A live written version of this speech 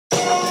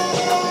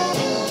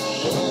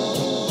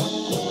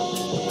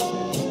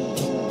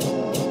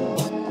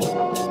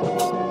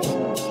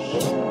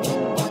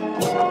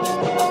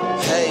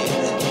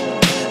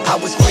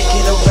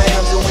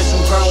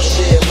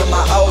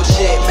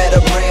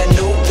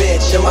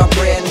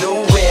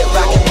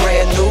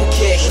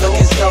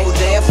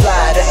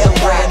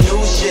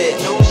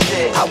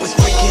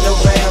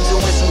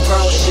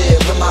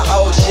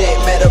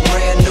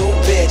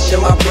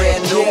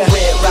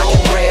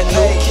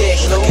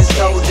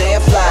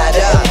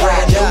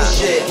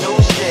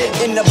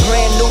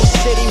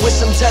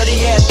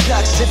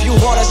If you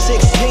want a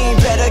 16,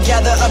 better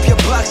gather up your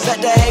bucks.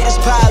 Let the haters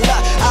pile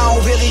up, I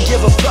don't really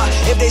give a fuck.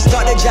 If they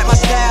start to jack my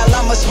style,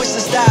 I'ma switch the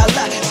style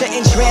up.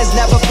 Setting trends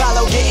never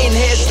follow, getting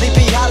here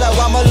Sleepy Hollow.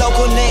 I'm a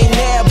local name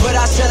there, but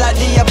I sell out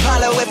the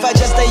Apollo. If I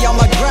just stay on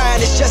my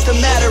grind, it's just a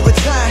matter of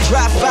time.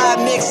 Drop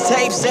 5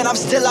 mixtapes and I'm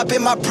still up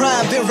in my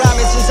prime. Been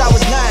rhyming since I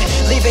was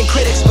 9, leaving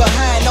critics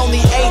behind. Only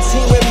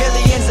 18 with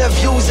millions of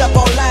views up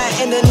online,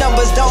 and the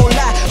numbers don't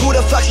lie. Who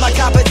the fuck's my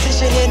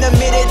competition? In a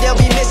minute they'll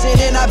be missing,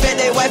 and I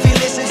bet they wifey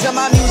listen to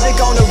my music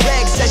on the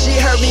reg. Said she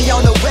heard me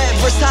on the web.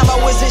 First time I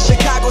was in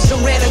Chicago,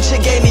 some random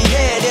chick gave me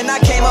head, and I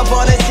came up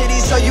on a titty,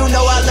 so you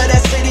know I love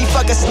that city.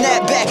 Fuck a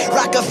snapback,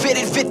 rock a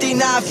fitted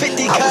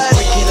 5950, cuz I was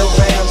freaking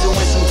around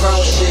doing some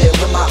grown shit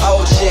with my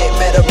old chick.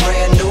 Met a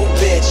brand new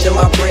bitch in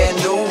my brand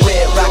new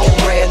whip, rocking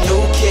brand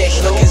new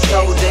kicks, looking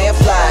so damn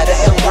fly.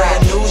 That's some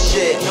brand new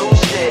shit.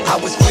 I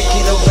was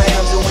freaking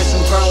around doing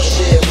some grown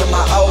shit with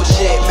my old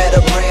chick. Met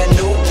a brand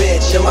new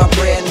bitch in my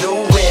brand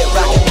new whip,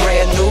 rocking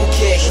brand new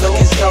kicks,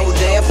 looking so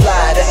damn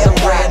fly. That's some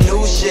brand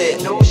new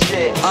shit.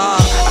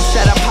 I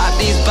said I pop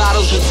these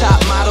bottles with top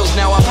models.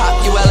 Now I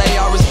pop you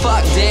LAR as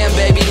fuck. Damn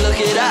baby, look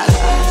at us.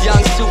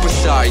 Young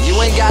superstar, you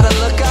ain't gotta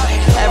look up.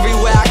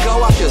 Everywhere I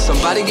go, I feel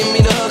somebody give me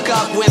the hook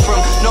up. Went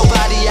from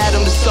nobody at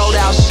them to sold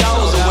out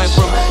shows. I went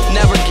from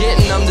never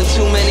getting them to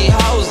too many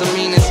hoes. I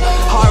mean, it's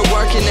hard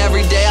working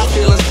every day. I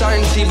feel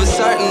uncertainty, but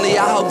certainly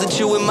I hope that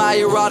you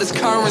admire all this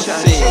currency.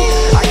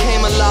 I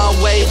came a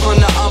long way from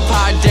the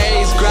umpire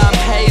days. Grind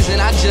pays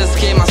and I just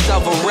gave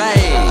myself a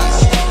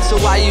raise. So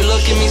why you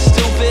look at me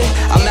stupid?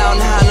 I'm out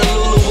in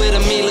Honolulu with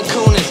Mila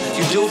Kunis.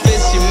 You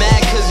doofus, you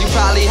mad cause you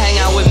probably hang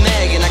out with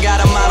Meg. And I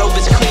got a model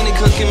bitch cleaning,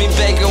 cooking me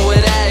bacon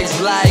with eggs.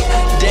 Like,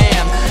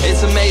 damn,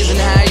 it's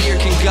amazing how a year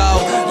can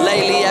go.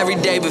 Lately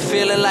every day been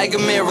feeling like a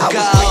miracle. I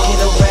was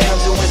freaking around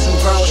doing some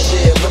grown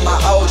shit with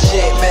my old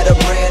chick. Met a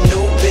brand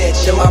new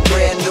bitch in my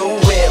brand new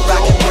whip,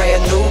 rocking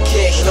brand new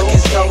kicks, looking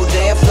so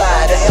damn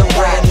fly. That's some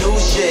brand new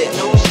shit.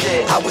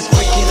 I was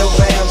freaking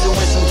around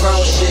doing some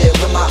grown shit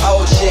with my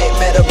old chick.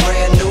 Met a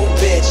brand new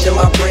bitch in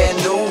my brand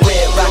new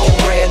whip, rocking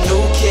brand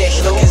new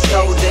kicks, looking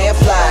so damn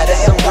fly.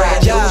 That's some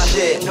brand new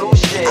shit.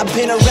 I've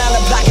been around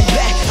the block and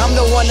back, I'm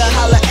the one to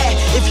holler at.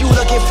 If you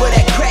looking for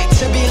that crack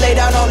to be laid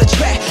out on the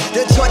track,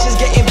 the torch is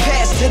getting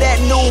passed to that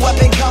new up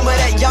and comer,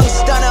 that young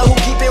stunner who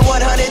keep it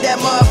 100. That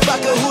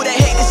motherfucker who they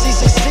hate to see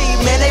succeed.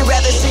 Man, they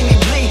rather see me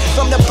bleed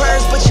from the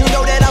birds, but you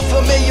know that I'm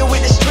familiar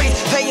with the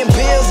streets, paying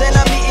bills and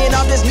I'm eating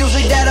off this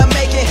music that I'm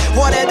making.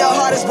 One of the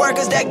hardest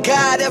workers that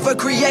God ever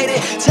created.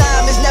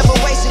 Time is never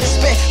wasted, it's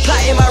spent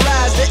plotting my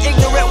rise. The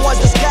ignorant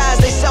ones disguised,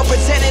 they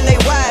self-pretending they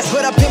wise,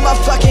 but up in my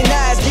fucking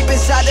eyes, deep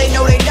inside they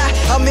know they not.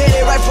 I'm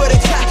headed right for the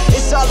top,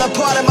 it's all a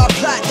part of my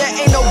plot. There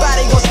ain't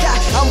nobody gon' stop,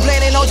 I'm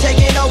planning on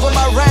taking over.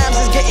 My rhymes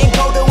is getting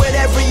colder with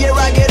every year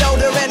I get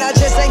older, and I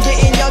just ain't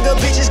getting younger.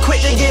 Bitches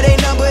quick to get a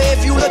number.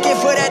 If you looking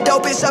for that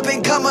dope, it's up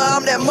and comer,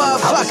 I'm that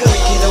motherfucker. I was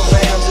freaking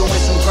around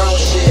doing some grown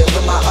shit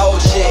with my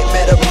old chick.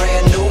 Met a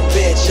brand new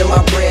bitch in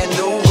my brand